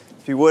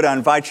If you would, I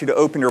invite you to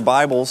open your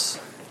Bibles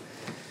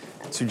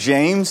to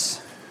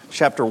James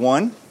chapter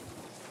 1.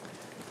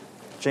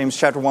 James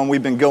chapter 1,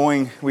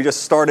 we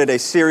just started a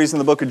series in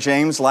the book of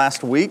James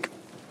last week.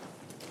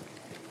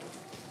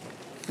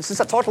 And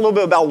since I talked a little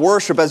bit about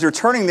worship, as you're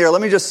turning there,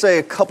 let me just say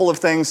a couple of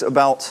things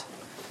about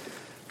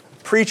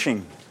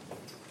preaching.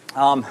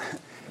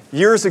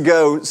 Years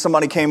ago,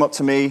 somebody came up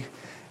to me,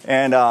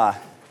 and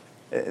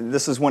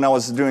this is when I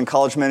was doing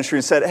college ministry,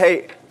 and said,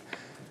 "Hey,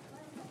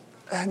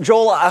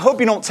 Joel, I hope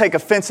you don't take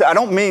offense. I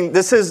don't mean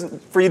this is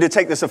for you to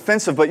take this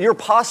offensive, but you're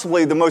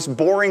possibly the most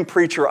boring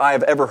preacher I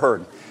have ever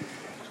heard."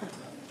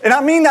 And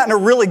I mean that in a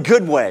really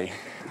good way.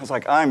 I was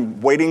like, I'm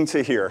waiting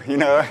to hear,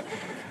 They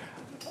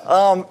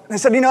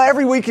said,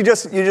 every week you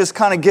just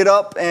kind of get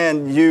up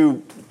and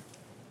you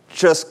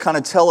just kind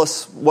of tell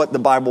us what the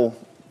Bible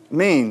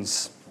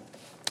means.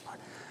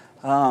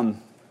 And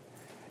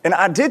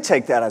I did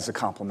take that as a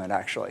compliment,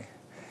 actually,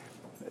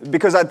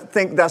 because I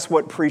think that's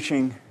what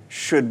preaching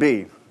should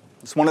be.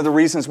 It's one of the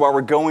reasons why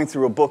we're going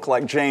through a book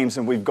like James,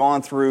 and we've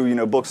gone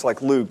through, books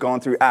like Luke, gone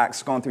through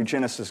Acts, gone through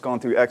Genesis, gone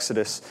through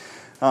Exodus.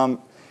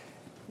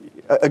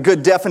 A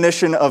good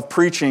definition of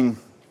preaching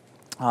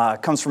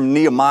comes from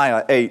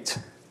Nehemiah 8,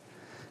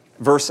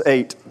 verse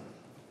 8.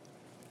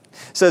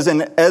 It says,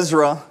 "And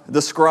Ezra,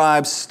 the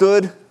scribe,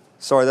 stood..."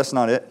 Sorry, that's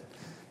not it.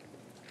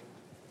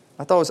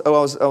 I thought I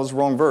was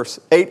wrong verse.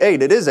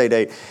 8:8. It is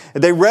 8:8.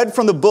 "They read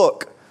from the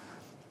book,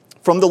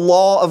 from the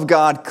law of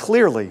God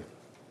clearly.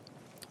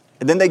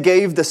 And then they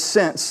gave the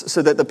sense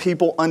so that the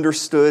people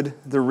understood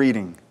the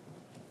reading."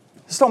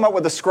 It's talking about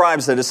what the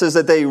scribes did. It says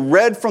that they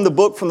read from the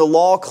book, from the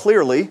law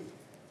clearly,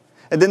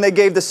 and then they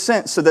gave the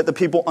sense so that the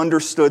people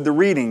understood the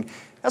reading.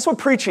 That's what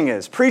preaching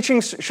is.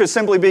 Preaching should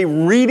simply be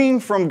reading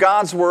from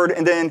God's word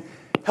and then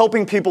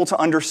helping people to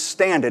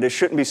understand it. It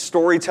shouldn't be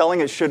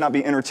storytelling. It should not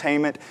be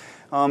entertainment.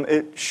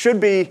 It should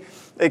be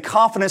a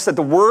confidence that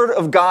the word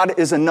of God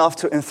is enough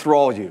to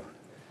enthrall you.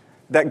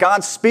 That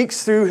God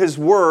speaks through His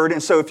Word,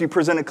 and so if you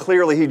present it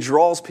clearly, He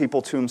draws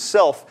people to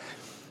Himself.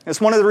 It's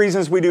one of the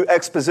reasons we do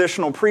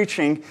expositional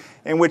preaching,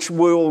 in which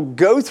we'll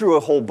go through a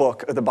whole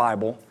book of the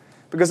Bible,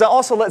 because that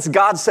also lets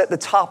God set the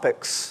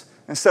topics,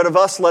 instead of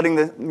us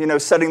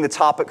setting the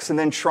topics and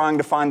then trying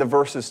to find the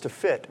verses to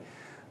fit.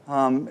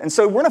 And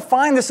so we're going to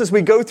find this as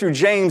we go through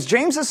James.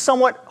 James is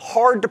somewhat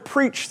hard to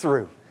preach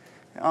through.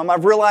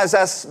 I've realized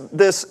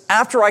this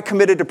after I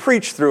committed to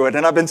preach through it,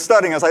 and I've been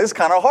studying. I was like, this is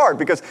kind of hard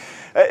because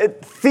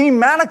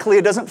thematically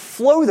it doesn't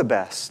flow the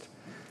best.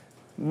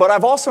 But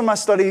I've also in my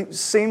study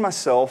seen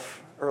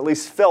myself, or at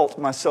least felt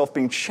myself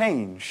being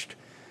changed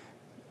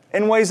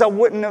in ways I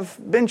wouldn't have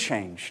been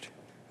changed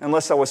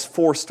unless I was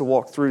forced to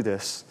walk through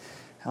this.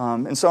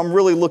 And so I'm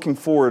really looking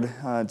forward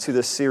to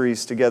this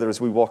series together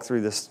as we walk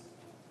through this.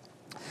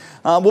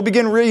 We'll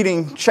begin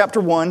reading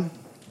chapter 1,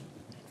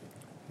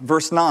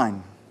 verse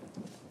 9.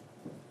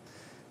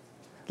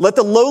 "Let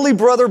the lowly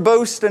brother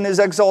boast in his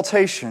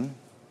exaltation,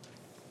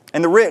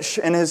 and the rich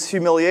in his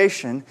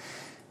humiliation,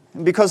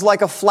 because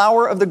like a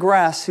flower of the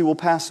grass he will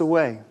pass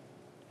away.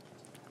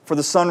 For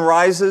the sun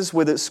rises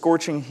with its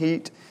scorching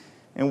heat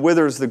and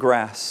withers the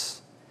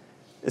grass.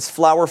 Its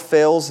flower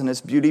fails and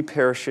its beauty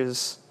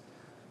perishes.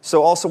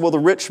 So also will the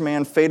rich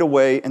man fade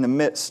away in the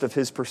midst of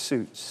his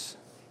pursuits.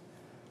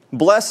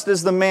 Blessed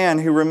is the man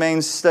who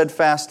remains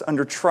steadfast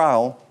under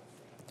trial,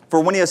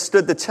 for when he has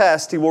stood the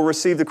test, he will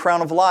receive the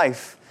crown of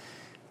life,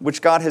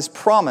 which God has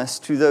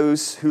promised to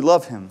those who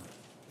love Him.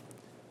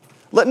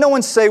 Let no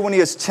one say when he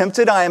is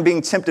tempted, 'I am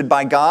being tempted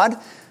by God,'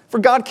 for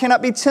God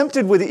cannot be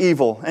tempted with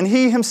evil, and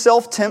He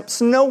Himself tempts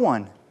no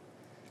one.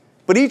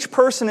 But each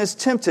person is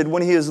tempted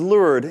when he is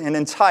lured and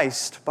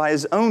enticed by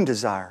his own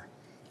desire.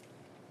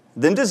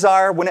 Then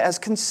desire, when it has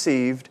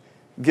conceived,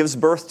 gives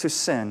birth to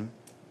sin,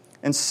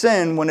 and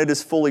sin, when it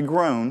is fully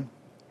grown,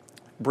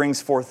 brings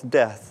forth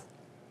death.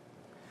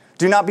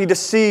 Do not be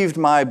deceived,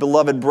 my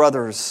beloved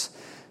brothers.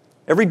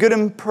 Every good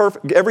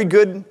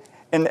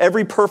and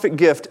every perfect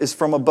gift is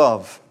from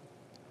above,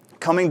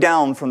 coming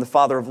down from the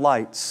Father of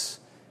lights,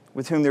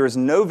 with whom there is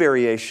no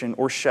variation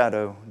or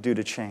shadow due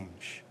to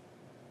change.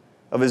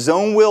 Of His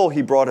own will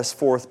He brought us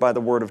forth by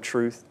the word of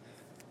truth,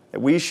 that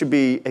we should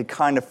be a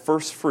kind of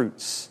first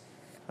fruits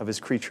of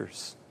His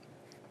creatures."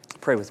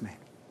 Pray with me.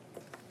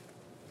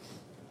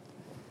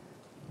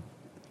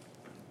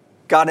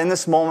 God, in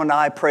this moment,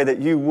 I pray that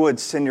You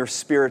would send Your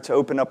Spirit to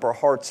open up our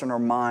hearts and our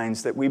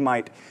minds, that we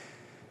might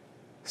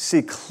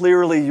see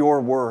clearly Your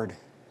word.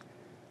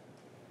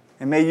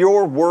 And may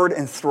Your word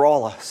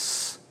enthrall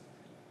us.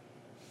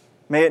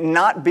 May it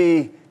not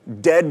be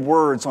dead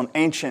words on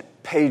ancient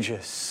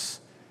pages,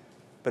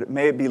 but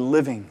may it be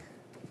living.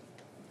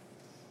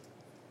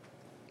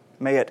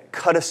 May it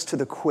cut us to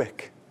the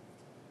quick,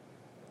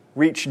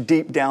 reach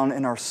deep down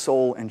in our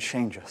soul and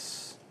change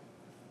us.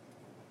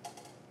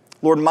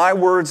 Lord, my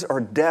words are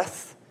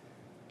death.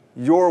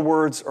 Your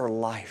words are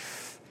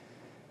life.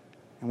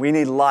 And we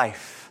need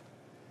life.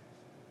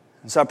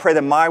 And so I pray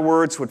that my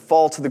words would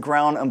fall to the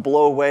ground and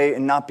blow away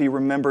and not be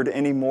remembered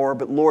anymore.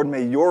 But Lord,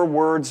 may Your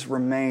words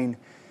remain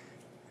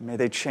and may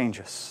they change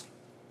us.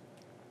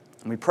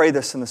 And we pray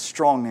this in the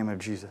strong name of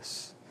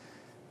Jesus.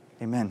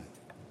 Amen.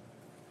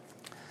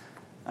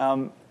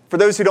 For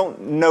those who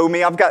don't know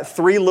me, I've got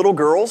 3 little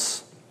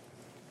girls,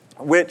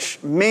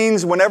 which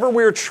means whenever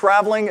we're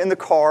traveling in the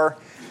car,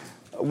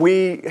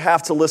 we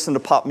have to listen to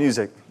pop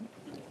music.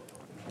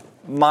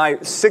 My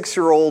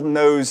 6-year-old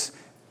knows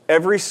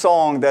every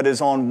song that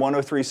is on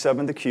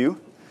 103.7 The Q,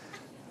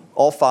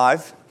 all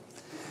 5.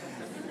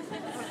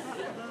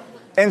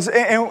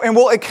 And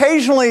we'll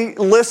occasionally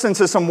listen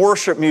to some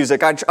worship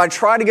music. I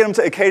try to get them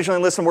to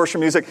occasionally listen to worship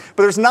music,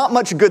 but there's not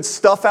much good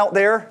stuff out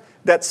there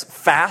that's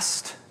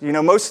fast. You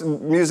know, most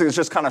music is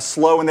just kind of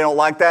slow and they don't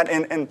like that.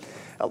 And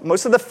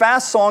most of the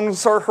fast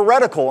songs are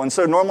heretical. And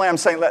so normally I'm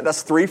saying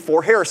that's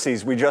 3-4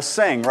 heresies we just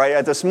sang right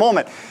at this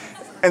moment.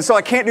 And so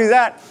I can't do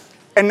that.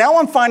 And now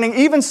I'm finding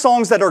even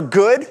songs that are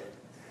good,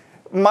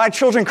 my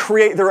children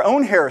create their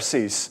own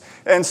heresies.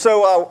 And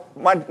so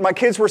my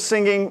kids were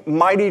singing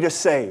Mighty to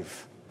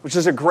Save, which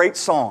is a great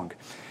song.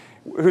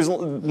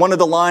 One of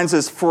the lines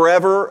is,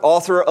 forever,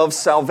 author of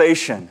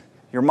salvation.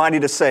 You're mighty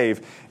to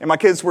save. And my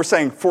kids were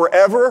saying,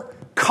 forever,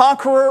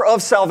 conqueror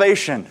of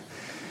salvation.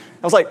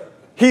 I was like,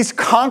 he's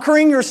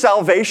conquering your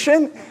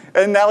salvation?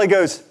 And Natalie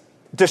goes,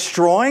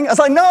 destroying? I was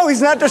like, no,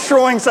 he's not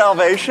destroying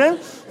salvation.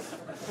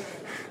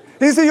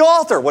 He's the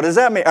author. What does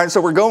that mean? And so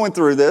we're going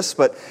through this,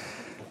 but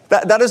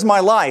that is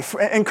my life.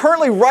 And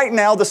currently, right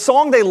now, the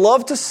song they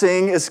love to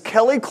sing is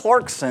Kelly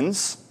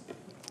Clarkson's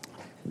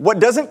What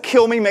Doesn't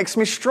Kill Me Makes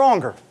Me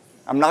Stronger.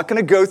 I'm not going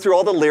to go through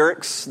all the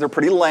lyrics. They're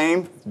pretty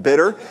lame,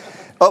 bitter,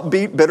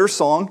 upbeat, bitter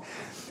song.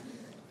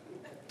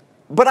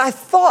 But I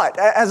thought,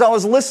 as I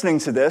was listening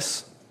to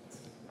this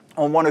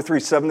on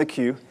 103.7 The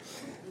Q,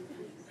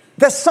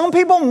 that some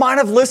people might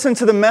have listened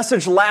to the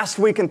message last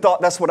week and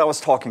thought that's what I was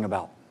talking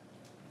about.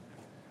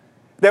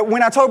 That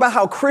when I talk about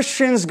how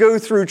Christians go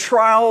through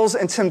trials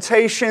and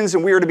temptations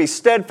and we are to be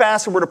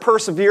steadfast and we're to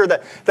persevere,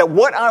 that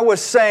what I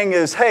was saying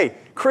is, hey,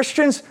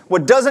 Christians,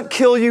 what doesn't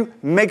kill you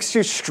makes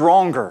you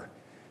stronger.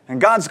 And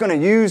God's going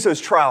to use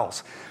those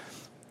trials.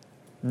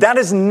 That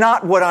is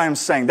not what I am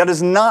saying. That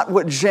is not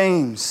what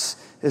James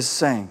is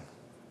saying.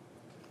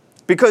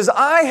 Because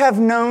I have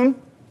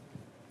known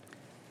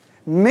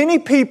many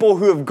people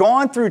who have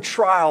gone through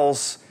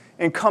trials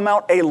and come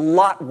out a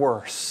lot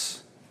worse.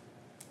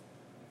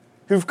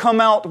 Who've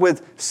come out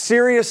with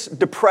serious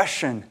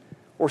depression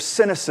or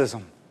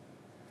cynicism.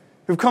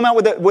 Who've come out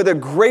with a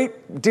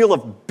great deal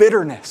of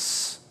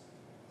bitterness,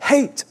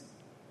 hate.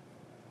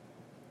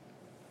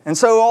 And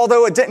so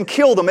although it didn't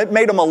kill them, it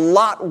made them a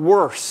lot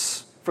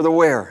worse for the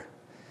wear.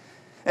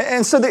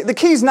 And so the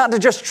key is not to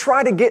just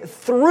try to get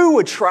through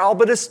a trial,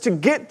 but it's to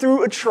get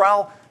through a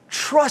trial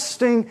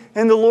trusting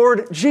in the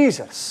Lord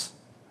Jesus.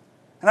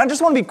 And I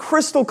just want to be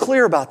crystal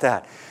clear about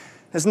that.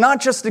 It's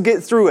not just to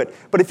get through it,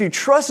 but if you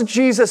trust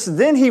Jesus,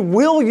 then He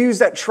will use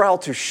that trial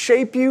to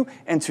shape you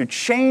and to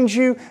change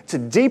you, to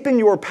deepen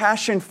your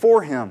passion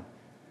for Him,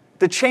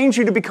 to change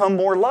you to become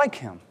more like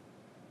Him.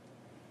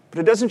 But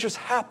it doesn't just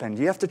happen.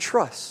 You have to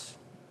trust.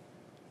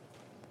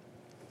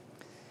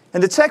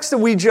 And the text that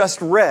we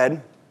just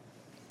read,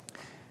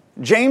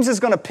 James is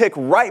going to pick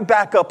right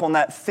back up on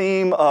that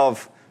theme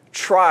of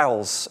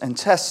trials and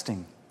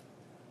testing.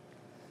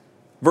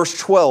 Verse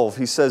 12,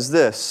 he says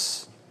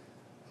this,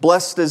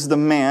 blessed is the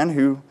man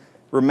who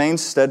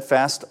remains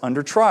steadfast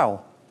under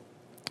trial.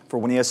 For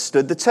when he has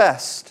stood the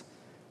test,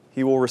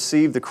 he will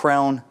receive the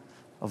crown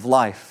of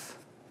life.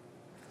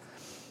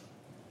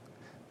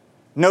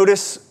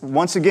 Notice,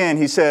 once again,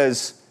 he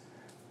says,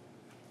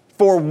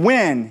 for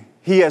when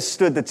he has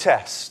stood the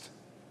test.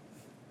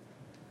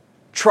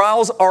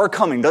 Trials are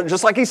coming.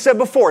 Just like he said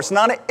before, it's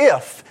not an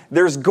if.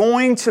 There's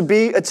going to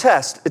be a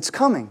test. It's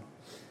coming.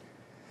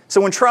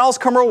 So when trials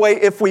come our way,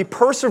 if we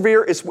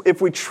persevere, if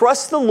we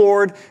trust the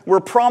Lord, we're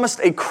promised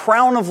a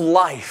crown of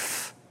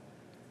life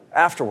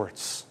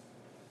afterwards.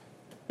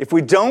 If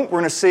we don't, we're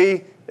going to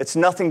see it's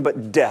nothing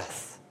but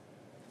death.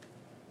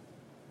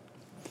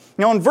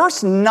 Now in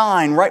verse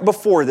 9, right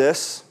before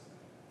this,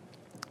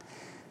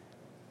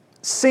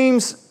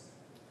 seems,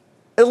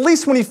 at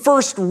least when you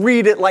first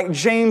read it, like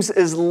James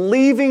is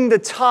leaving the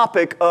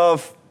topic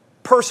of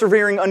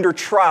persevering under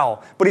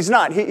trial. But he's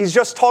not. He's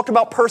just talked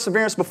about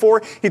perseverance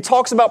before. He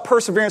talks about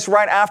perseverance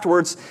right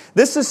afterwards.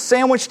 This is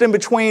sandwiched in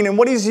between, and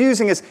what he's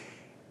using is,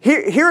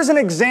 here's an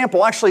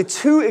example, actually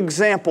 2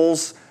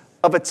 examples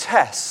of a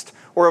test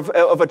or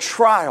of a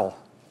trial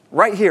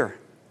right here.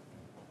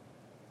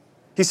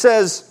 He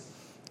says,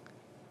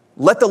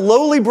 let the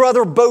lowly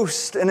brother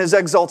boast in his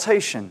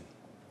exaltation,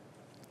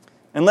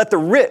 and let the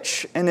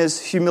rich in his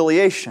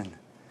humiliation,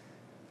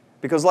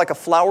 because like a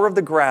flower of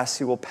the grass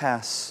he will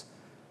pass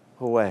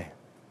away.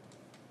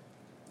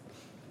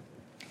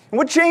 And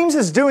what James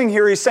is doing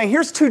here, he's saying,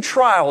 here's 2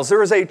 trials.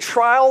 There is a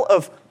trial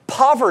of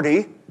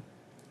poverty,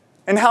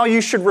 and how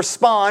you should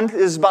respond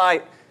is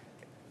by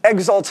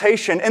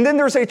exaltation. And then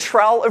there's a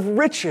trial of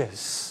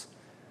riches,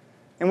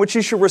 in which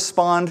you should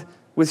respond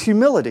with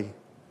humility.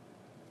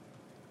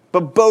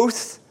 But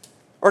both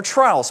are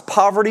trials.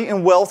 Poverty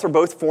and wealth are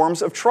both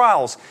forms of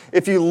trials.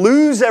 If you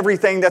lose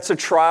everything, that's a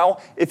trial.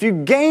 If you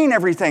gain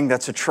everything,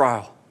 that's a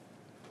trial.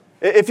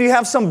 If you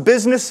have some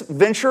business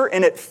venture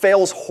and it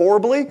fails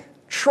horribly,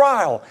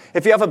 trial.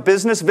 If you have a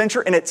business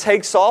venture and it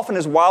takes off and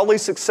is wildly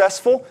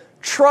successful,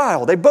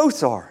 trial. They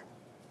both are.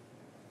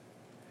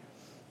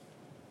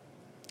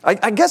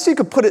 I guess you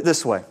could put it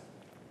this way.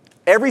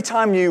 Every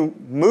time you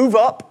move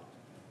up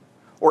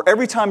or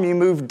every time you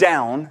move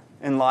down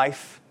in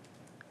life,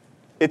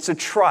 it's a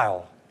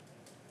trial.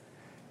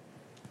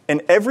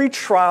 And every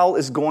trial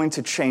is going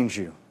to change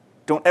you.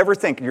 Don't ever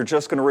think you're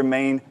just going to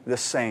remain the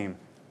same.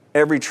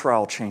 Every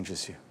trial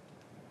changes you.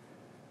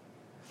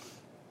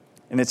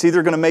 And it's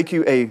either going to make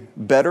you a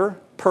better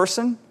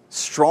person,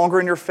 stronger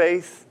in your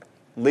faith,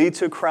 lead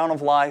to a crown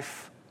of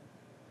life,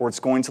 or it's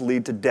going to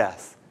lead to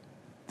death.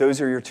 Those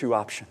are your two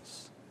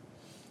options.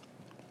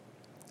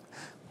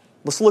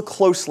 Let's look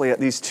closely at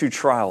these two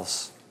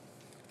trials.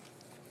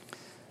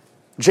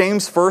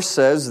 James first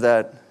says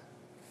that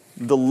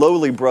the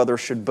lowly brother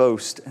should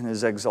boast in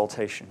his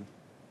exaltation.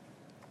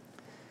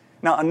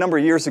 Now, a number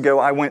of years ago,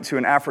 I went to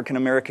an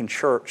African-American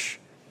church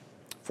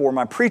for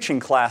my preaching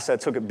class I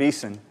took at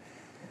Beeson.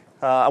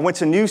 I went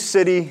to New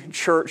City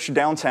Church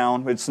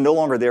downtown. It's no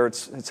longer there.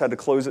 It's had to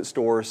close its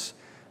doors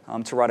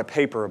to write a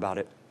paper about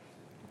it.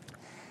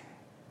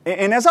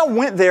 And as I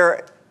went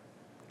there,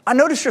 I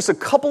noticed just a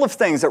couple of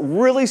things that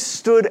really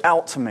stood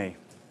out to me.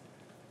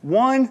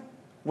 One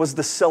was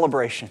the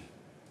celebration.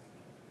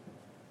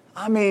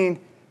 I mean,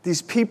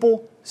 these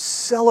people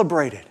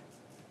celebrated.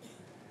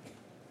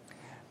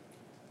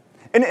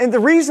 And the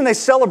reason they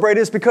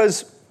celebrated is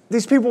because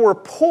these people were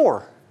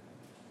poor.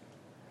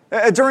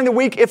 During the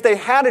week, if they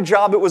had a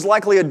job, it was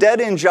likely a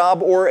dead-end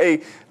job or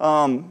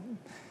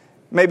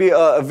maybe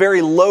a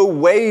very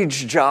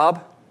low-wage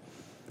job.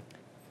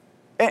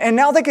 And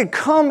now they could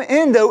come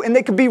in, though, and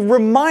they could be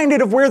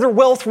reminded of where their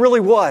wealth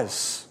really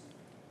was.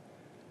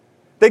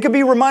 They could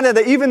be reminded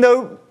that even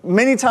though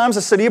many times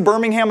the city of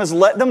Birmingham has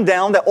let them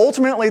down, that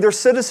ultimately their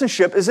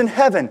citizenship is in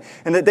heaven,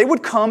 and that they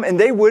would come and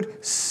they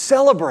would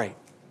celebrate.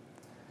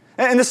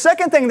 And the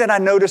second thing that I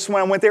noticed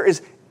when I went there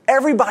is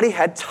everybody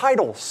had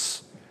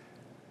titles.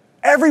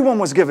 Everyone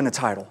was given a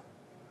title.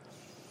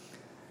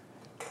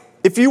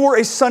 If you were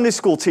a Sunday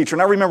school teacher,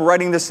 and I remember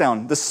writing this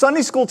down, the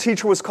Sunday school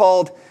teacher was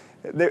called,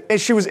 and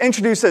she was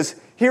introduced as,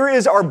 here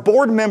is our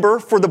board member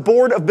for the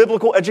Board of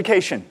Biblical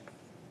Education.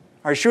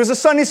 All right, she was a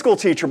Sunday school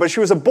teacher, but she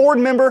was a board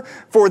member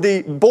for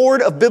the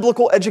Board of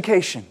Biblical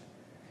Education.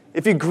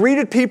 If you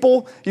greeted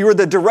people, you were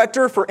the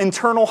director for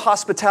internal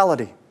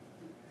hospitality.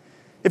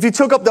 If you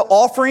took up the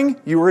offering,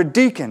 you were a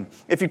deacon.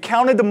 If you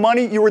counted the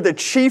money, you were the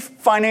chief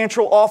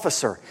financial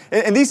officer.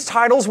 And these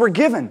titles were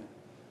given.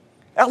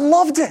 I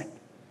loved it.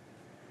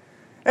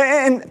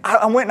 And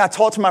I went and I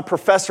talked to my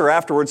professor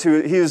afterwards,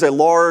 he was a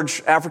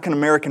large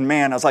African-American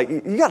man. I was like,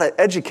 you got to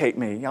educate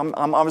me. I'm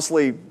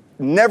obviously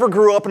never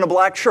grew up in a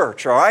black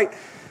church, all right?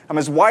 I'm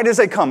as white as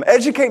they come.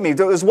 Educate me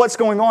is what's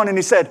going on. And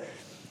he said,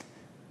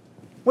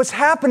 what's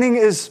happening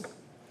is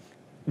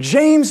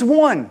James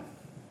 1,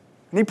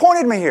 and he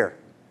pointed me here,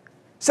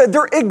 said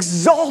they're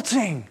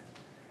exalting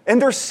in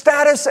their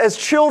status as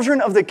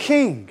children of the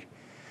King.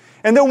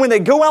 And then when they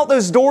go out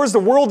those doors, the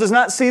world does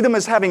not see them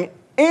as having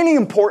any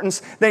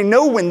importance. They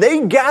know when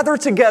they gather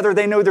together,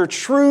 they know their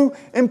true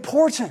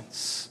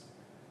importance.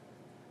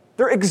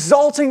 They're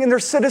exalting in their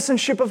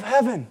citizenship of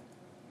heaven.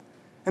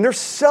 And they're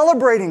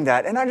celebrating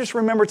that. And I just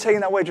remember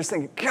taking that way, just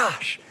thinking,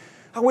 gosh,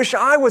 I wish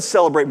I would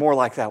celebrate more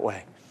like that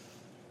way.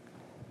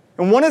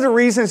 And one of the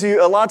reasons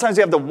a lot of times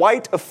you have the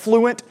white,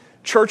 affluent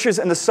churches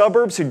in the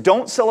suburbs who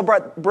don't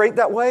celebrate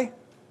that way,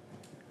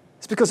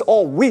 it's because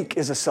all week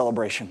is a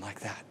celebration like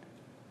that.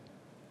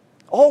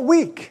 All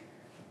week.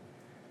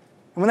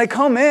 And when they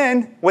come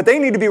in, what they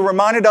need to be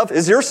reminded of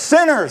is you're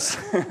sinners.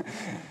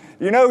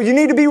 You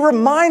need to be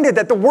reminded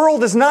that the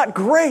world is not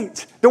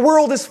great. The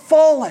world is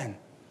fallen.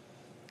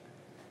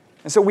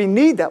 And so we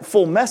need that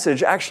full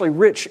message, actually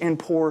rich and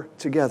poor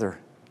together.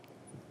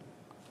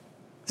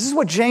 This is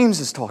what James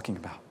is talking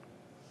about.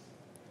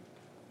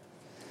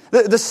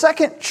 The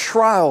second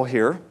trial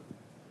here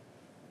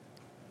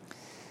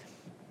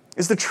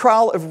is the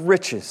trial of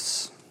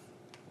riches.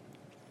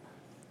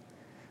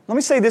 Let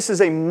me say this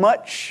is a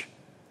much,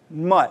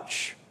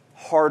 much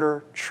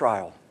harder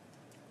trial.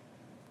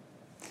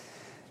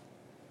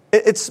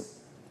 It's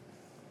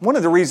one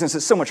of the reasons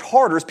it's so much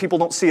harder is people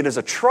don't see it as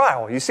a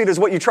trial. You see it as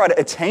what you try to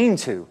attain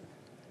to.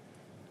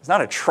 It's not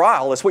a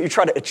trial, it's what you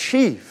try to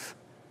achieve.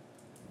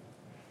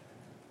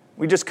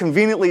 We just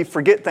conveniently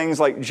forget things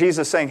like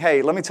Jesus saying,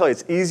 hey, let me tell you,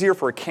 it's easier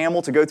for a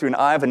camel to go through an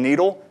eye of a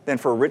needle than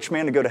for a rich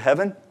man to go to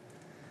heaven.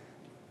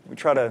 We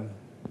try to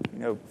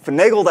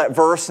finagle that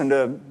verse and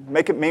to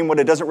make it mean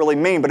what it doesn't really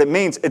mean, but it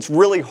means it's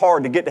really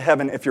hard to get to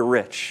heaven if you're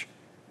rich.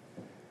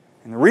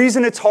 And the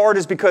reason it's hard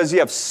is because you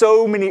have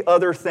so many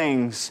other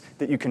things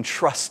that you can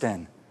trust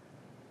in.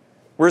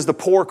 Whereas the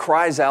poor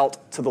cries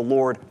out to the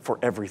Lord for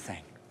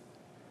everything.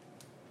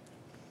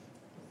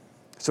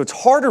 So it's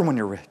harder when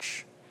you're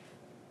rich.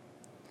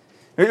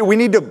 We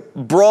need to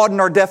broaden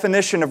our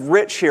definition of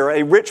rich here.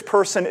 A rich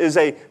person is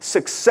a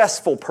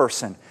successful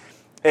person,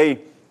 a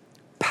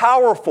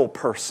powerful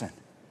person,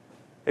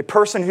 a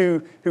person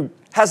who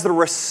has the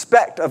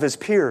respect of his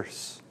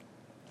peers.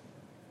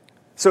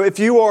 So if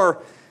you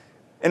are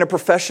in a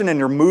profession and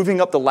you're moving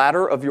up the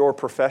ladder of your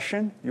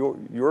profession,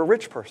 you're a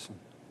rich person.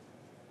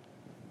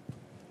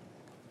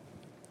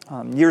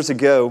 Years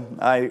ago,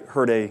 I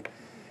heard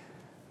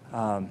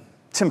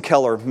Tim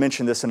Keller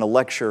mention this in a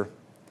lecture.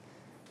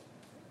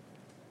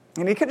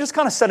 And he just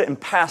kind of said it in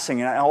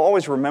passing, and I'll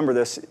always remember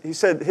this. He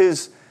said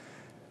his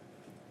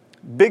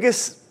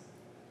biggest,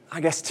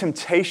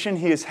 temptation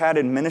he has had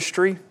in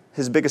ministry,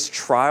 his biggest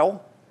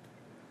trial,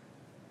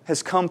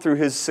 has come through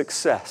his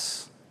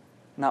success,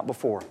 not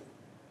before.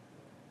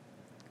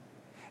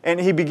 And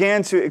he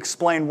began to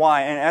explain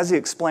why, and as he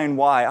explained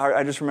why,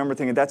 I just remember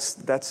thinking,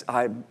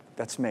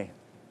 that's me.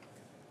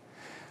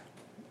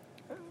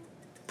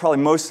 Probably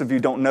most of you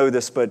don't know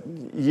this, but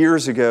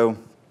years ago,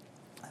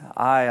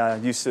 I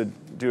used to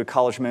do a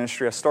college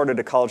ministry. I started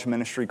a college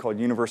ministry called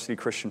University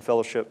Christian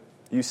Fellowship,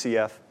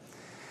 UCF.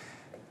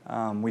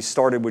 We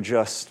started with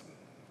just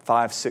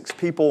 5-6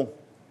 people.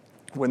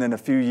 Within a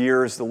few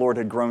years, the Lord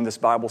had grown this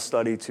Bible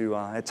study to,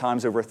 at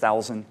times, over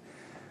 1,000.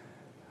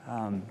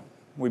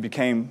 We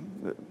became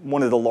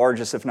one of the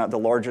largest, if not the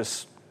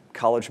largest,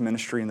 college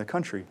ministry in the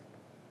country.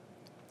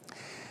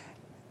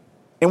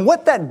 And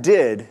what that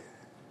did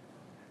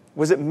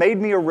was it made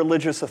me a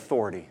religious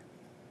authority.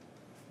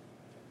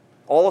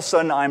 All of a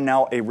sudden, I'm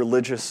now a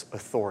religious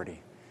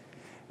authority.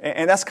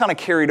 And that's kind of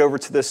carried over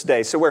to this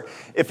day. So where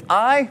if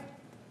I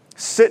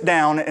sit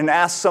down and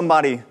ask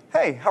somebody,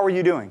 hey, how are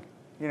you doing?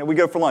 We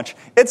go for lunch.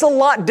 It's a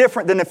lot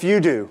different than if you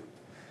do.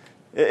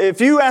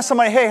 If you ask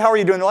somebody, hey, how are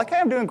you doing? They're like,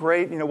 hey, I'm doing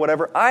great,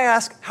 whatever. I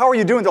ask, how are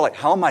you doing? They're like,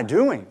 how am I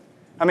doing?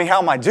 How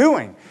am I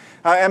doing?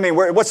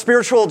 What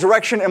spiritual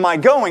direction am I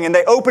going? And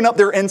they open up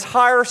their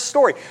entire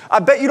story. I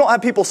bet you don't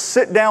have people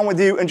sit down with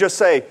you and just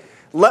say,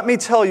 let me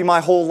tell you my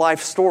whole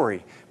life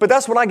story. But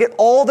that's what I get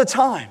all the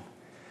time.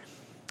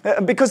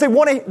 Because they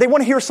want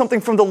to hear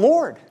something from the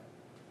Lord.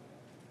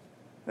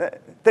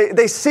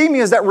 They see me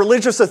as that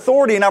religious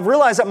authority, and I've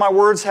realized that my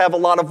words have a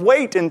lot of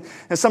weight, and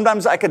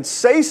sometimes I could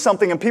say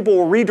something and people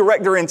will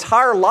redirect their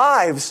entire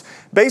lives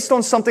based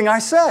on something I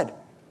said.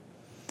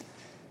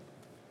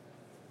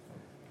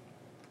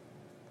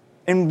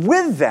 And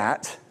with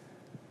that,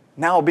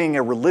 now being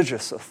a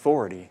religious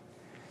authority,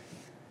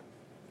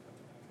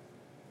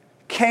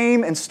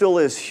 came and still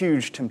is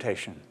huge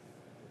temptation.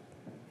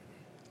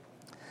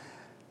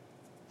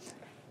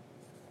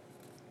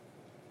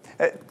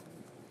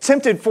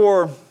 Tempted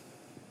to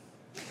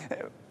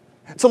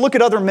look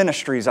at other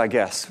ministries, I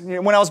guess.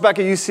 When I was back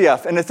at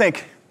UCF, and to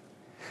think,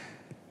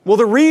 well,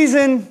 the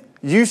reason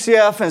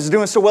UCF is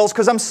doing so well is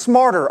because I'm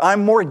smarter,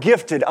 I'm more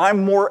gifted,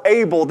 I'm more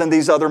able than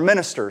these other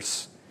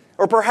ministers.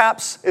 Or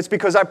perhaps it's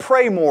because I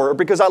pray more, or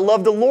because I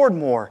love the Lord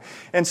more.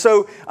 And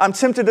so I'm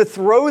tempted to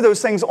throw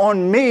those things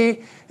on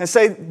me and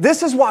say,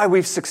 this is why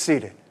we've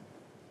succeeded.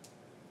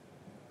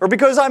 Or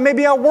because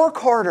maybe I work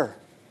harder.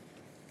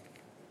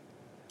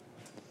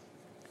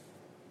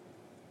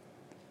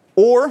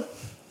 Or,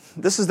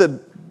 this is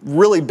the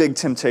really big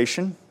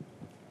temptation,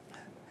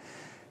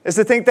 is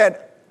to think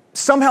that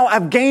somehow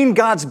I've gained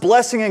God's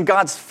blessing and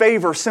God's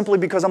favor simply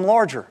because I'm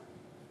larger.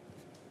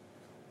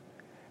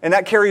 And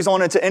that carries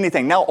on into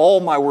anything. Now all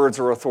my words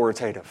are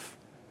authoritative.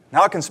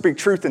 Now I can speak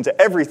truth into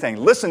everything.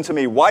 Listen to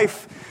me,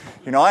 wife.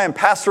 I am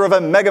pastor of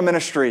a mega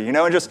ministry. And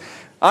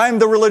I'm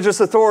the religious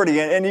authority.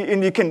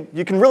 And you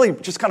can really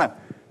just kind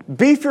of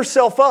beef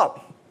yourself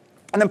up.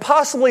 And then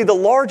possibly the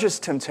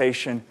largest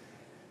temptation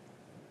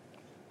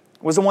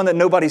was the one that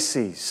nobody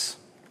sees.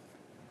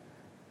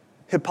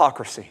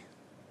 Hypocrisy.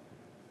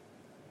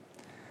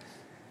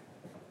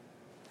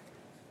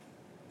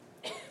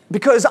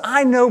 Because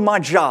I know my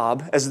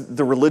job as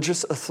the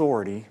religious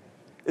authority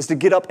is to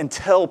get up and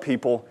tell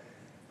people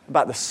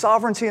about the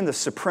sovereignty and the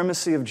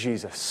supremacy of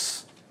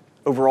Jesus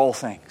over all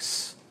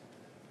things.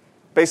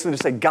 Basically to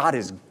say God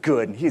is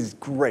good and He's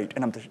great,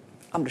 and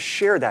I'm to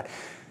share that.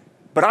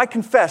 But I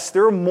confess,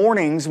 there are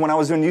mornings when I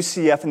was in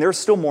UCF, and there are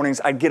still mornings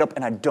I'd get up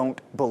and I don't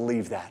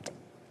believe that.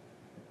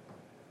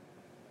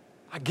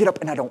 I get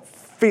up and I don't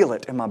feel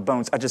it in my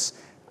bones.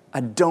 I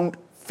don't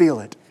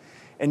feel it.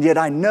 And yet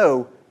I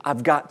know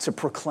I've got to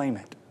proclaim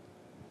it.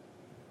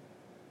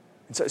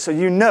 And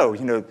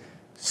so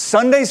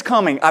Sunday's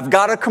coming. I've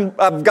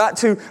got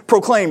to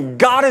proclaim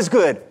God is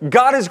good.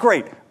 God is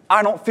great.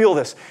 I don't feel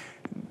this.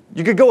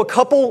 You could go a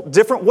couple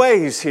different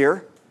ways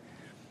here.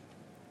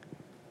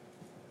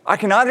 I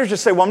can either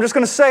just say, well, I'm just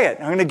going to say it.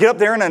 I'm going to get up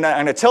there and I'm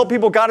going to tell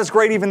people God is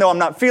great even though I'm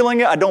not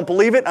feeling it. I don't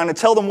believe it. I'm going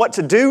to tell them what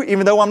to do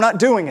even though I'm not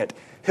doing it.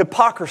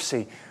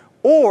 Hypocrisy.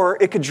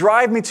 Or it could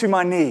drive me to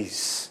my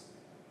knees.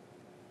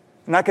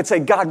 And I could say,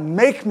 God,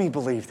 make me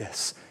believe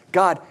this.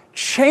 God,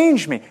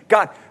 change me.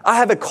 God, I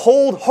have a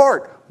cold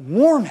heart.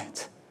 Warm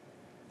it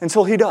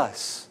until He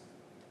does.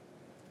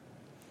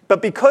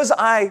 But because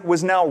I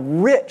was now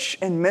rich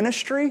in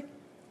ministry,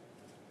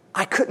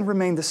 I couldn't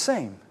remain the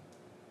same.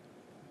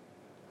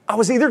 I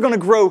was either going to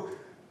grow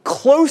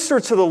closer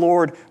to the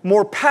Lord,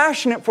 more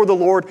passionate for the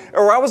Lord,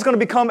 or I was going to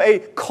become a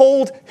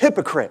cold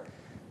hypocrite.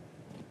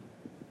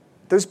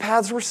 Those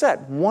paths were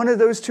set, one of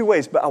those two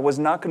ways, but I was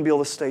not going to be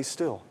able to stay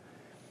still.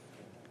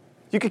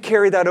 You could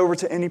carry that over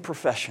to any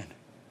profession,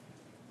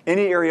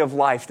 any area of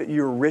life that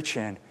you're rich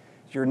in.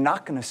 You're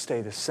not going to stay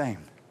the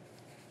same.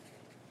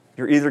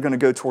 You're either going to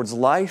go towards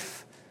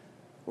life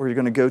or you're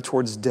going to go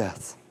towards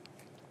death.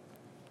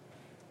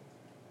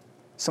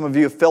 Some of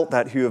you have felt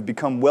that who have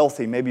become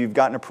wealthy. Maybe you've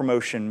gotten a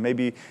promotion.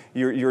 Maybe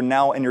you're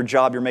now in your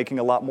job, you're making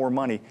a lot more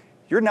money.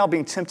 You're now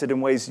being tempted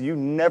in ways you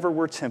never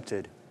were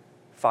tempted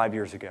 5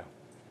 years ago.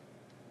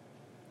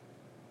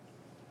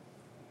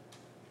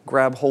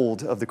 Grab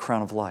hold of the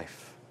crown of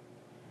life.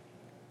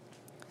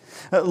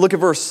 Look at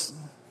verse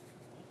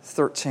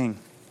 13.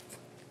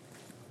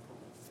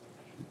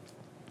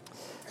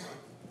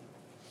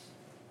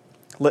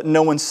 Let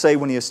no one say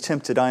when he is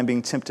tempted, I am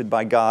being tempted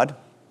by God.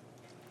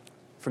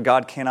 For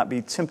God cannot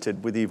be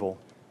tempted with evil,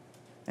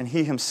 and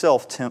He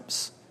Himself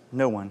tempts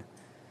no one.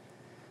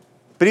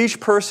 But each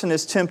person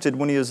is tempted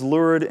when he is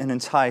lured and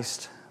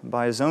enticed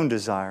by his own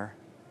desire.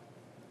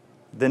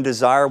 Then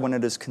desire, when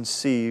it is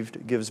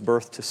conceived, gives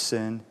birth to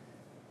sin,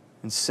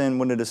 and sin,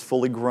 when it is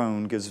fully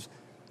grown,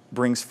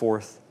 brings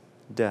forth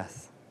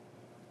death.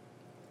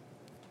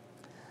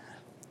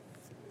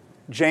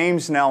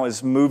 James now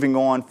is moving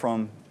on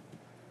from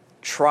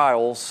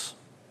trials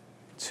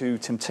to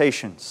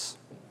temptations.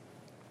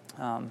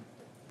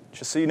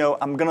 Just so you know,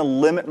 I'm going to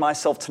limit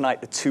myself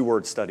tonight to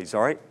 2-word studies,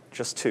 all right?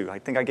 Just 2. I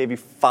think I gave you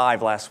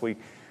 5 last week.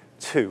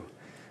 2.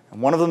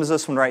 And one of them is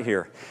this one right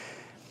here.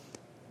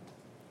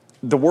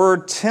 The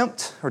word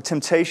tempt or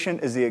temptation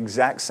is the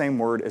exact same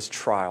word as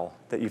trial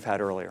that you've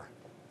had earlier.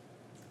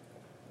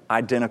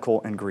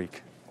 Identical in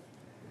Greek.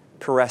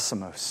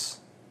 Peirasmos.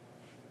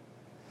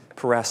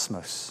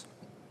 Peirasmos.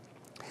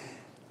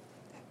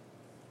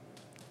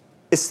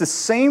 It's the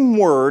same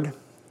word,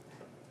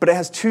 but it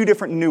has 2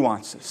 different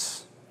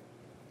nuances.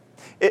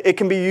 It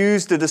can be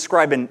used to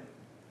describe an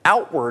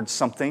outward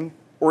something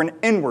or an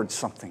inward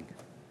something.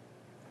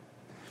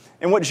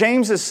 And what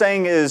James is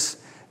saying is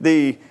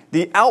the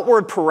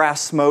outward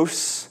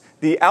peirasmos,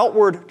 the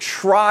outward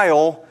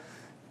trial,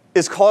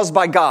 is caused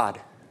by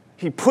God.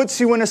 He puts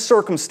you in a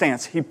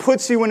circumstance. He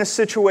puts you in a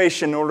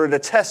situation in order to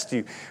test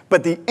you.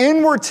 But the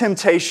inward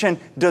temptation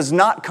does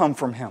not come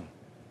from Him.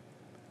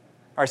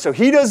 All right, so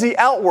He does the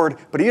outward,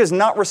 but He is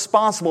not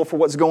responsible for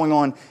what's going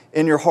on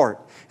in your heart.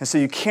 And so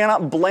you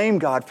cannot blame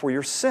God for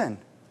your sin.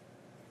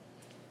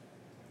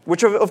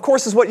 Which, of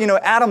course, is what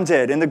Adam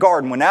did in the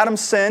garden. When Adam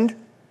sinned,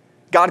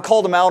 God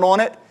called him out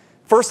on it.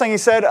 First thing he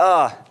said,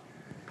 all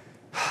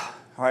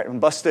right, I'm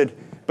busted.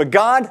 But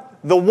God,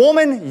 the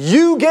woman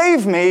you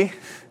gave me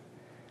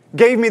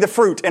the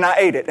fruit, and I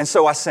ate it, and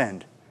so I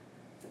sinned.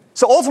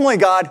 So ultimately,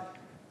 God,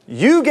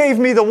 you gave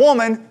me the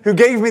woman who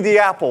gave me the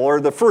apple or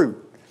the fruit.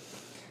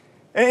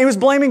 And he was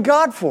blaming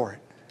God for it.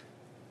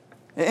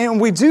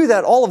 And we do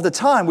that all of the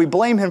time. We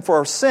blame Him for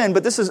our sin,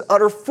 but this is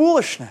utter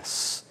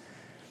foolishness.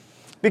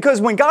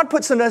 Because when God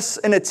puts us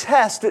in a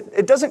test,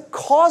 it doesn't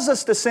cause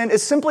us to sin.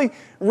 It simply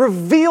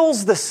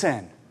reveals the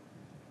sin.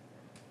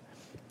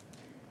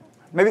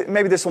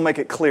 Maybe this will make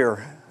it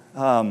clear.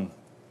 When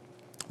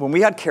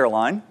we had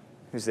Caroline,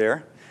 who's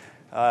there,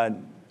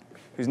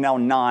 who's now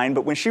 9,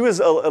 but when she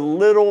was a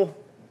little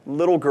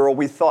girl,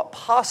 we thought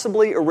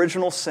possibly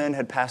original sin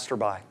had passed her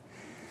by.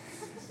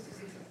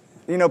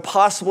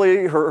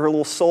 Possibly her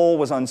little soul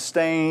was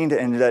unstained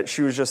and that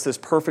she was just this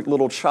perfect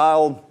little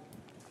child.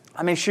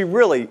 I mean, she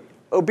really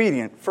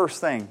obedient,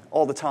 first thing,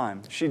 all the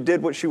time. She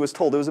did what she was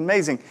told. It was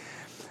amazing.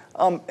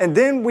 And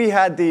then we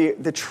had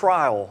the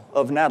trial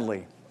of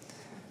Natalie,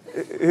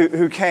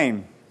 who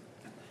came.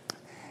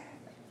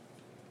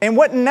 And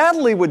what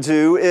Natalie would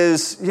do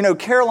is,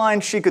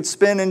 Caroline, she could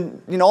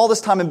spend all this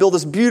time and build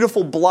this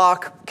beautiful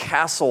block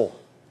castle.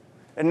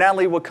 And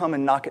Natalie would come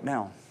and knock it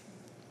down.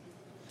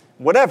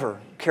 Whatever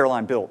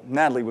Caroline built,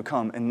 Natalie would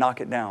come and knock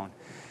it down.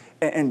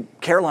 And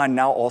Caroline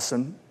now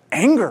also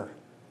anger,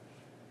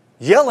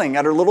 yelling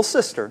at her little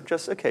sister,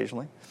 just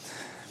occasionally.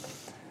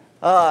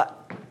 Or,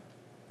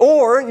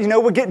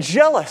 would get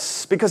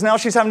jealous because now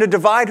she's having to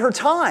divide her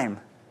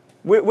time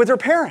with her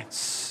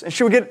parents. And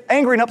she would get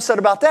angry and upset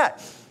about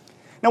that.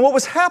 Now, what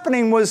was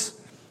happening was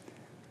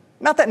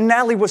not that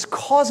Natalie was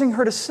causing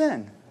her to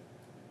sin.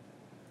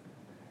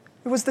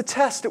 It was the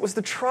test, it was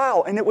the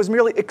trial, and it was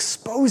merely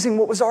exposing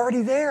what was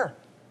already there.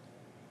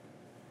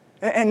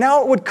 And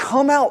now it would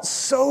come out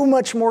so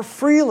much more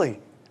freely.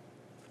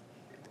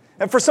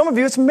 And for some of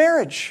you, it's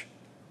marriage.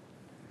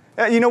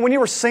 When you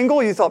were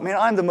single, you thought, man,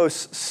 I'm the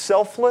most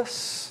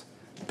selfless,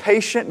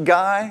 patient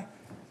guy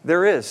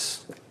there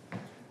is.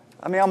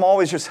 I mean, I'm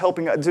always just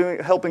helping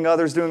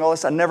others, doing all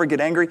this. I never get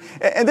angry.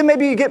 And then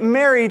maybe you get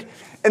married,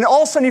 and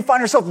all of a sudden you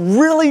find yourself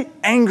really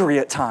angry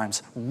at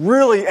times,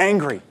 really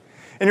angry.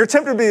 And you're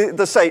tempted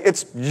to say,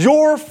 it's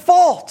your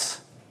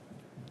fault.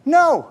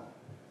 No.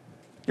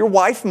 Your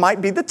wife might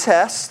be the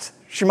test.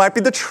 She might be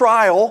the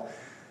trial.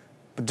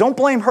 But don't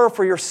blame her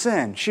for your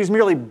sin. She's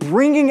merely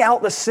bringing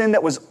out the sin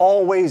that was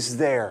always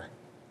there.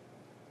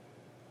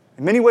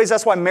 In many ways,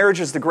 that's why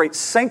marriage is the great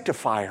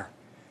sanctifier.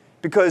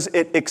 Because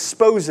it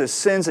exposes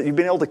sins that you've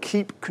been able to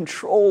keep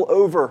control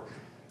over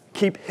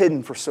keep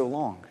hidden for so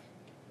long,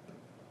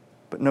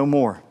 but no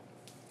more.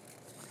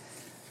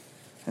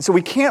 And so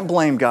we can't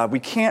blame God. We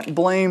can't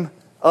blame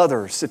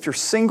others. If you're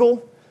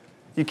single,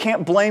 you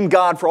can't blame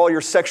God for all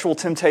your sexual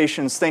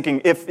temptations,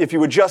 thinking, if you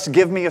would just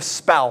give me a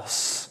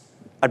spouse,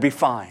 I'd be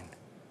fine.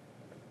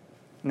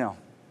 No.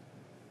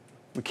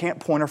 We can't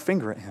point our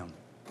finger at Him.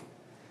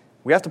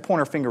 We have to point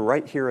our finger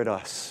right here at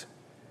us,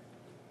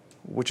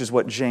 which is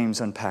what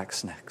James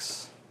unpacks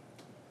next.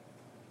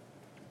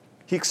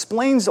 He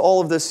explains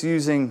all of this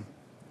using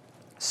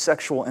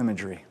sexual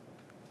imagery.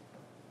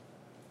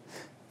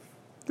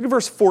 Look at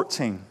verse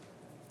 14.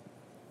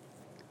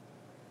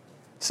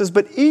 It says,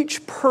 "But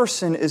each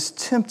person is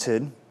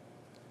tempted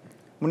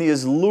when he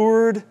is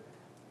lured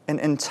and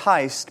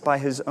enticed by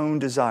his own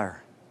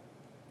desire."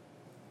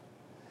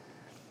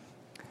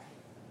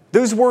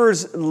 Those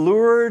words,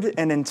 lured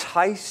and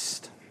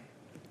enticed,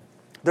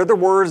 they're the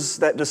words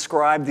that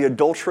describe the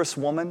adulterous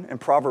woman in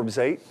Proverbs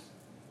 8.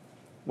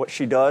 What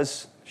she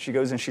does, she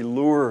goes and she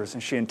lures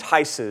and she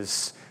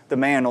entices the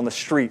man on the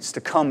streets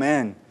to come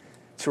in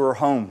to her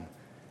home.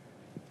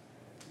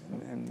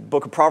 And the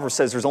book of Proverbs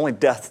says there's only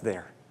death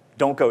there.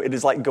 Don't go. It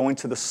is like going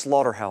to the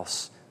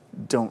slaughterhouse.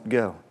 Don't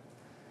go.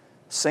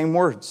 Same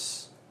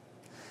words.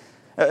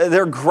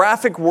 They're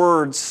graphic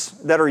words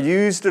that are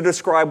used to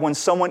describe when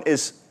someone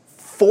is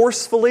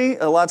forcefully,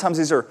 a lot of times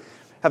these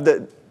have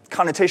the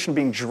connotation of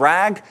being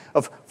dragged,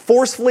 of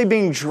forcefully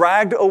being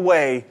dragged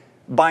away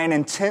by an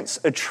intense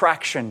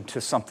attraction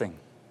to something.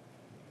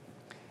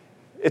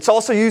 It's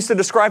also used to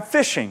describe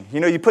fishing. You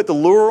know, you put the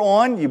lure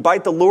on, you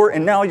bite the lure,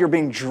 and now you're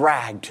being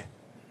dragged.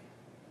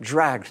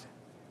 Dragged.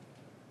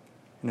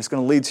 And it's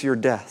going to lead to your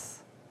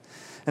death.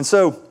 And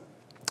so,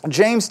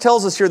 James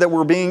tells us here that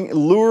we're being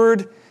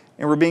lured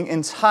and we're being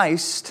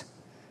enticed,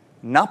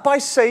 not by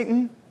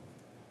Satan,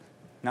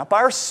 not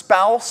by our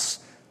spouse,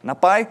 not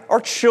by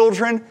our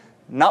children,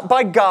 not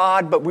by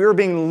God, but we are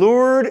being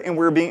lured and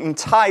we're being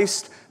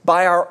enticed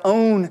by our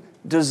own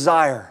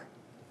desire.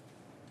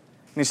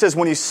 And he says,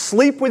 when you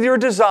sleep with your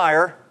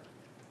desire,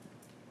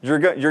 you're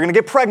going to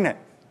get pregnant,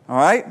 all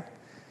right?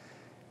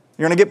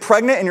 You're going to get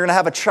pregnant and you're going to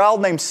have a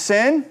child named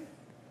Sin.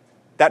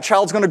 That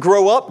child's going to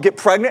grow up, get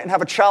pregnant, and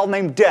have a child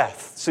named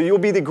Death. So you'll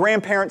be the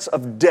grandparents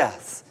of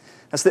death.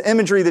 That's the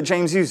imagery that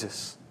James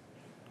uses.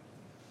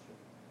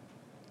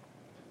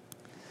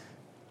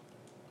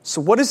 So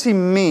what does he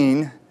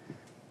mean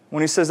when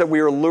he says that we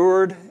are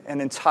lured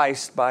and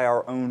enticed by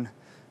our own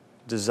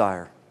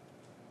desire?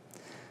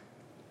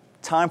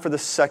 Time for the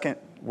second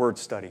word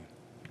study.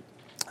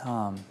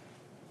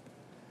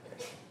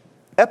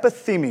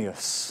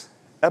 Epithemios.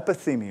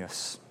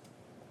 Epithemios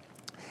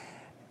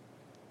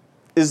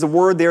is the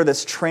word there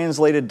that's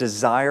translated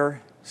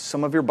desire.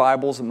 Some of your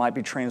Bibles, it might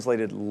be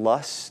translated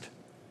lust.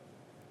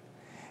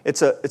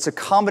 It's a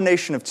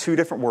combination of two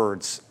different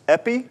words.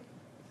 Epi,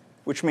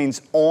 which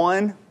means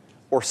on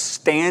or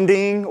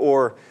standing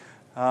or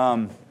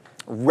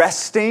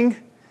resting.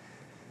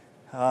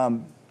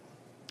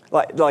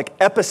 Like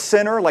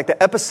epicenter, like the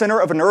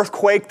epicenter of an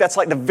earthquake. That's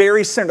like the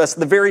very center. That's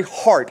the very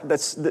heart.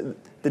 That's the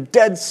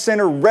dead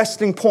center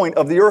resting point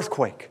of the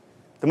earthquake.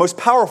 The most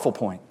powerful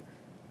point.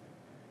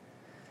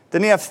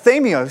 Then you have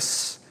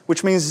themios,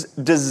 which means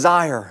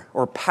desire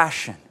or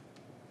passion.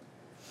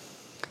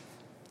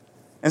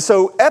 And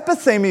so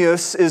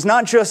epithemios is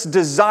not just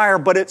desire,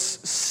 but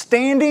it's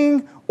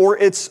standing or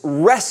it's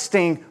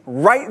resting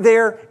right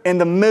there in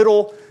the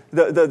middle,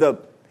 the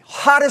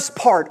hottest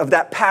part of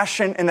that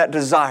passion and that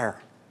desire.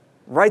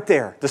 Right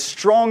there, the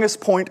strongest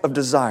point of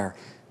desire.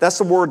 That's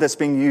the word that's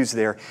being used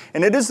there.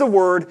 And it is the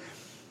word,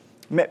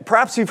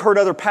 perhaps you've heard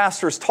other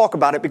pastors talk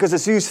about it because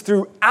it's used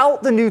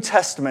throughout the New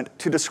Testament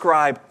to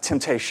describe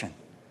temptation.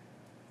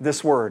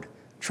 This word,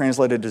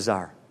 translated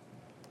desire.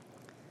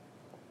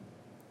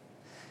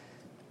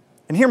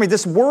 And hear me,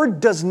 this word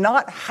does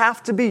not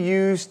have to be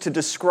used to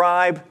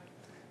describe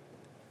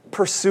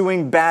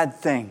pursuing bad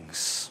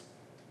things.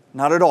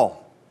 Not at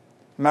all.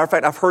 Matter of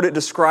fact, I've heard it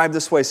described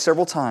this way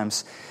several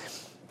times.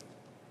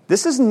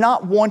 This is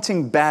not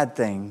wanting bad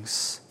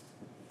things.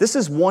 This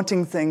is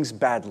wanting things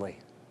badly.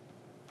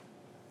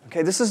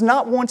 Okay, this is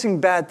not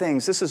wanting bad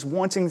things. This is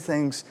wanting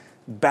things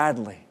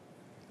badly.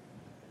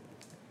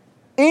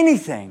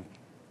 Anything,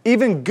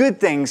 even good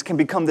things, can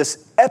become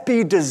this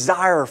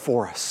epi-desire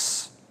for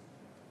us.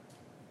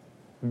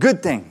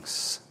 Good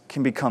things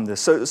can become this.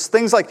 So it's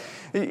things like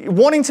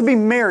wanting to be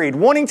married,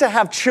 wanting to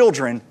have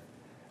children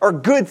are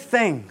good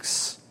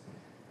things.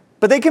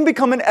 But they can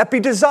become an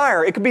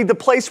epi-desire. It could be the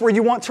place where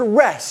you want to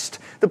rest,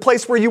 the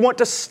place where you want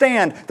to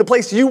stand, the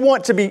place you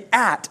want to be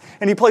at.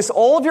 And you place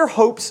all of your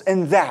hopes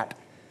in that.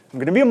 I'm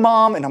going to be a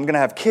mom and I'm going to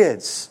have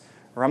kids.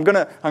 Or I'm going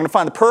to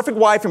find the perfect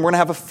wife and we're going to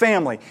have a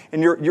family.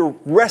 And you're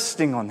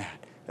resting on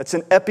that. That's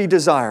an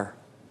epi-desire.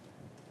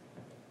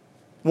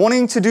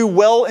 Wanting to do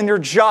well in your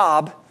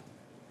job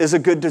is a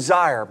good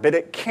desire, but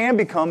it can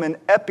become an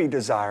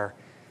epi-desire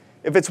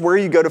if it's where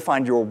you go to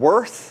find your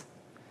worth.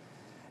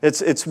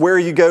 It's where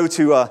you go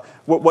to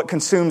what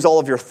consumes all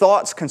of your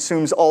thoughts,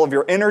 consumes all of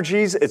your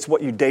energies. It's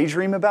what you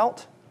daydream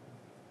about.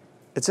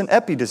 It's an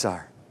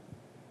epi-desire.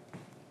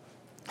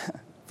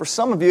 For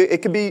some of you,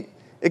 it could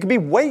be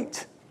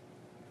weight.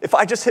 If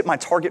I just hit my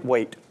target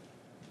weight,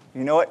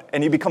 you know what?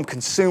 And you become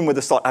consumed with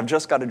this thought, I've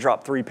just got to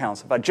drop 3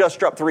 pounds. If I just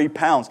drop 3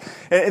 pounds.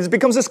 And it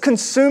becomes this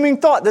consuming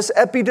thought, this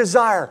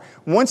epi-desire.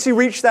 Once you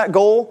reach that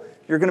goal,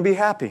 you're going to be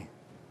happy.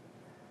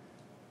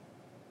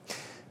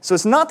 So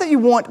it's not that you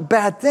want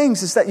bad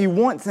things, it's that you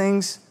want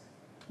things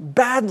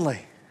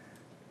badly.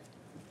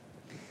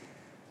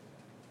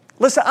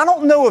 Listen, I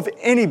don't know of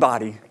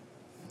anybody,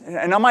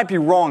 and I might be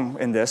wrong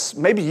in this,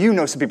 maybe you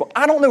know some people,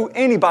 I don't know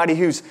anybody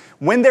who's,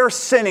 when they're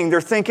sinning,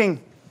 they're thinking,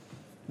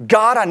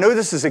 God, I know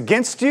this is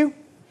against you,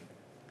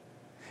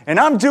 and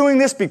I'm doing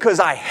this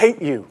because I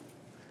hate you.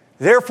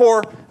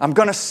 Therefore, I'm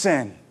going to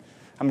sin.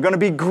 I'm going to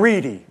be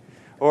greedy,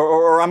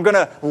 or I'm going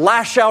to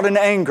lash out in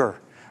anger,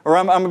 or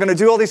I'm going to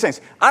do all these things.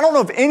 I don't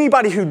know of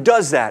anybody who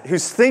does that,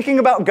 who's thinking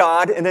about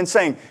God and then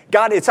saying,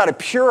 God, it's out of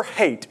pure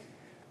hate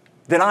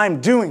that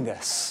I'm doing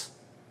this.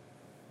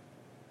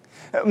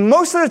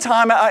 Most of the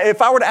time,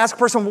 if I were to ask a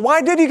person,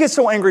 why did you get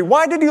so angry?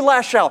 Why did you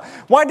lash out?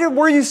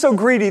 Were you so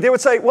greedy? They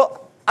would say,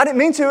 well, I didn't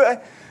mean to.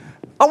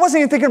 I wasn't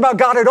even thinking about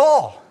God at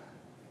all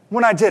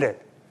when I did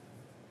it.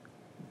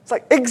 It's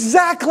like,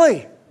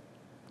 exactly.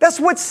 That's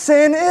what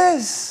sin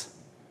is.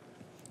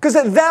 Because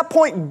at that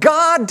point,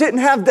 God didn't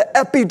have the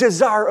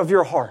epi-desire of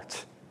your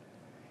heart.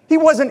 He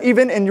wasn't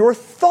even in your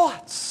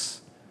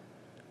thoughts.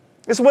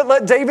 It's what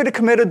led David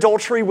commit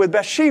adultery with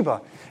Bathsheba.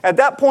 At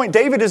that point,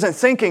 David isn't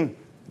thinking,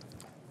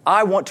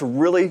 I want to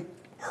really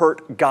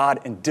hurt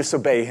God and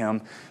disobey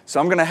Him, so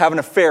I'm going to have an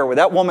affair with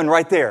that woman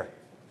right there.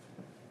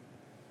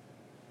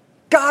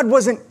 God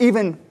wasn't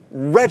even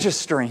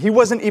registering. He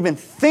wasn't even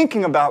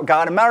thinking about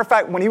God. As a matter of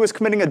fact, when he was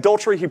committing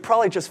adultery, he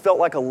probably just felt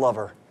like a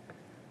lover,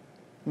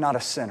 not a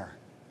sinner.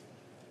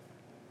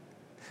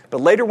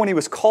 But later when he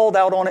was called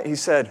out on it, he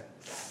said,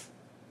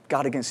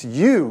 God, against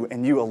you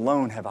and you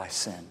alone have I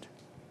sinned.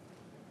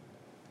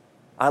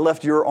 I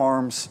left your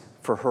arms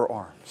for her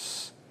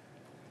arms.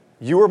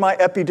 You were my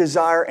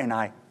epi-desire, and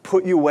I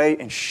put you away,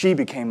 and she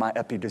became my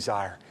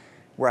epi-desire,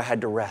 where I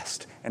had to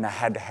rest, and I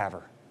had to have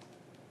her.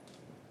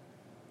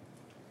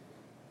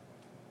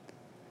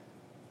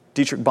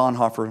 Dietrich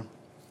Bonhoeffer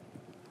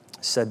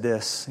said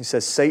this. He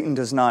says, Satan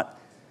does not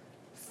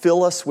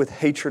fill us with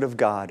hatred of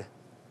God,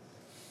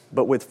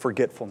 but with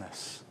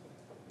forgetfulness.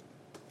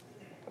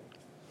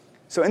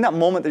 So in that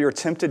moment that you're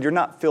tempted, you're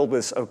not filled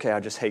with, okay, I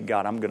just hate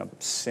God, I'm going to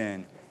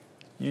sin.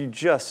 You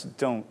just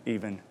don't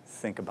even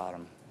think about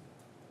him,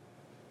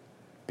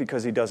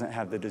 because he doesn't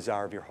have the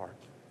desire of your heart.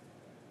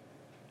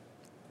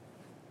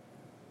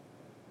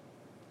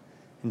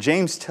 And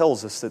James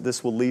tells us that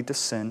this will lead to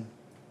sin.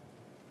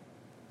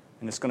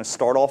 And it's going to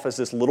start off as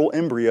this little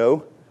embryo,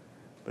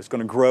 but it's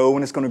going to grow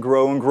and it's going to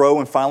grow and grow,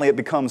 and finally it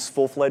becomes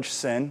full-fledged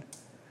sin.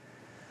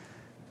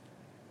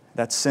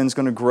 That sin's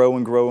going to grow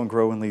and grow and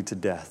grow and lead to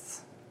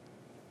death.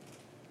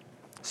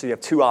 So you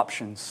have two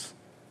options: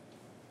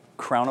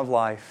 crown of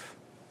life,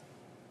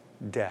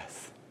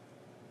 death.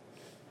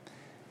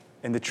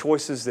 And the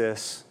choice is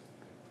this: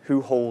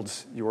 who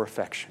holds your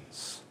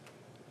affections?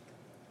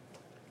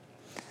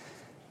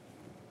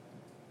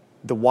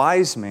 The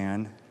wise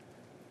man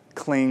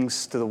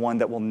clings to the one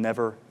that will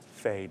never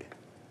fade.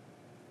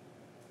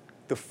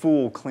 The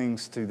fool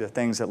clings to the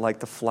things that, like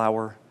the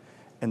flower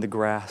and the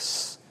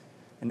grass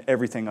and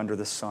everything under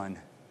the sun,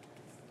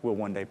 will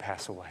one day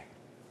pass away.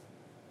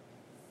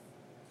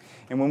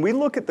 And when we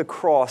look at the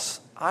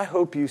cross, I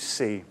hope you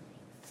see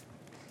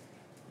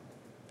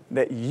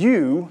that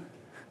you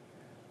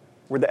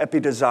were the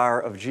epi-desire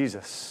of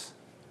Jesus.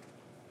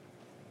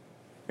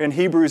 In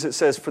Hebrews it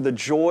says, for the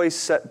joy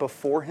set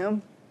before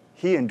him,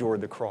 he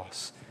endured the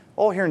cross.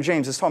 All here in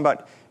James, it's talking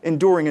about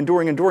enduring.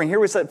 Here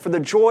we said, for the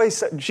joy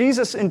set,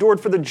 Jesus endured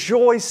for the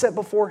joy set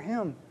before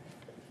him.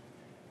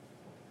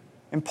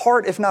 In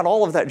part, if not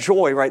all of that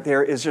joy right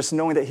there, is just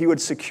knowing that he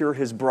would secure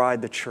his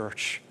bride, the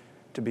church,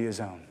 to be his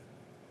own.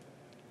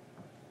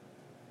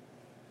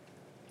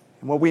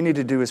 And what we need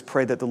to do is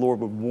pray that the Lord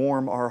would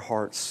warm our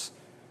hearts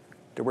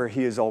to where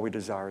he is all we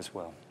desire as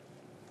well.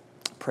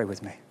 Pray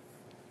with me.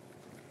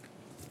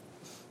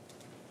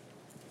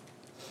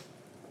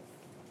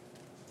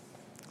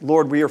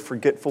 Lord, we are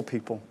forgetful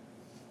people.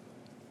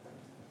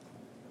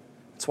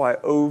 That's why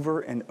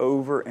over and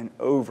over and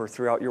over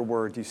throughout your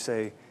word you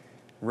say,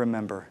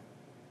 remember.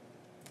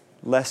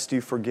 Lest you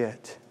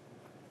forget,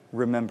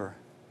 remember.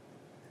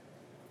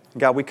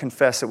 God, we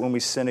confess that when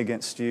we sin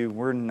against you,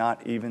 we're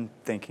not even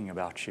thinking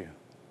about you.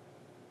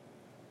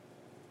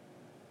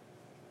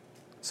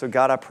 So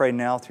God, I pray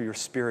now through your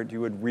Spirit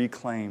you would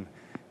reclaim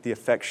the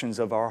affections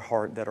of our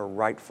heart that are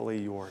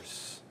rightfully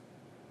yours.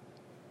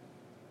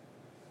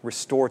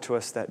 Restore to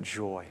us that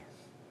joy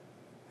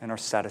and our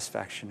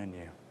satisfaction in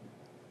you.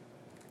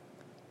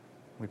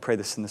 We pray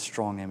this in the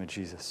strong name of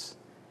Jesus.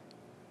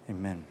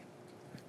 Amen.